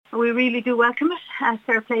We really do welcome it.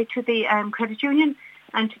 Fair play to the credit union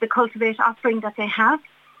and to the cultivate offering that they have.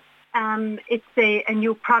 It's a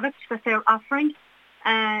new product that they're offering.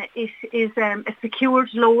 It is a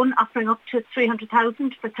secured loan offering up to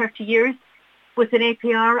 300,000 for 30 years with an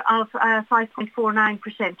APR of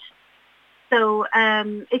 5.49%. So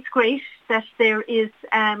it's great that there is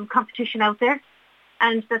competition out there,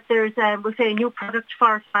 and that there's we'll say a new product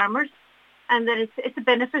for farmers, and that it's a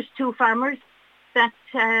benefit to farmers that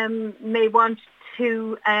may want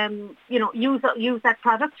to use that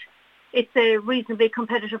product. It's a reasonably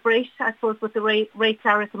competitive rate, I suppose, what the rates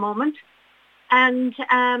are at the moment. And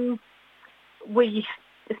we,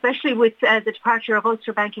 especially with the departure of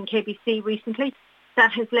Ulster Bank and KBC recently,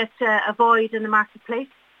 that has left a void in the marketplace.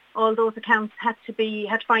 All those accounts had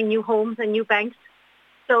to find new homes and new banks.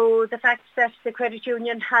 So the fact that the credit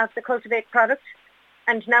union have the cultivate product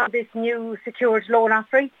and now this new secured loan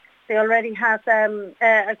offering, they already have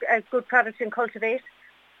a good product in cultivate.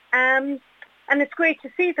 And it's great to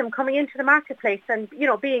see them coming into the marketplace and,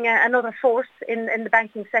 being another force in the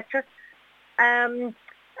banking sector. And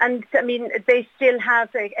I mean, they still have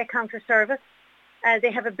a counter service.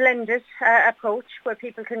 They have a blended approach where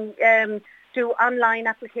people can do online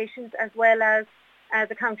applications as well as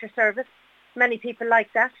the counter service. Many people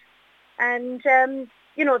like that. And,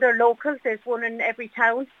 they're local. There's one in every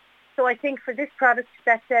town. So I think for this product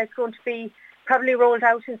that it's going to be probably rolled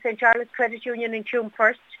out in St. Charles Credit Union in June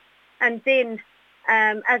 1st. And then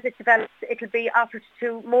as it develops, it'll be offered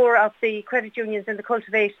to more of the credit unions and the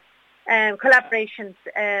cultivate collaborations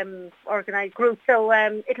organised group. So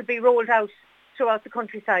it'll be rolled out throughout the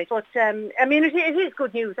countryside. But it is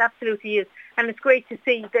good news, absolutely is. And it's great to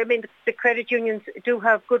see. I mean, the credit unions do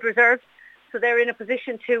have good reserves, so they're in a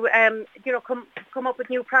position to come up with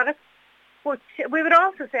new products. But we would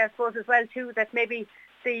also say, I suppose, as well too, that maybe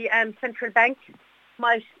the central bank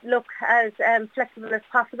might look as flexible as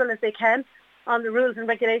possible as they can on the rules and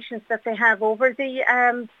regulations that they have over the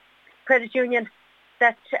credit union,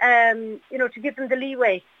 that to give them the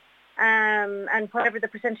leeway and whatever the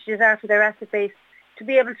percentages are for their asset base, to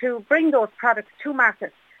be able to bring those products to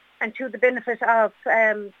market and to the benefit of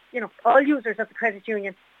all users of the credit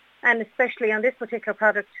union, and especially on this particular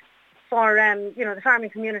product for the farming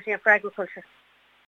community and for agriculture.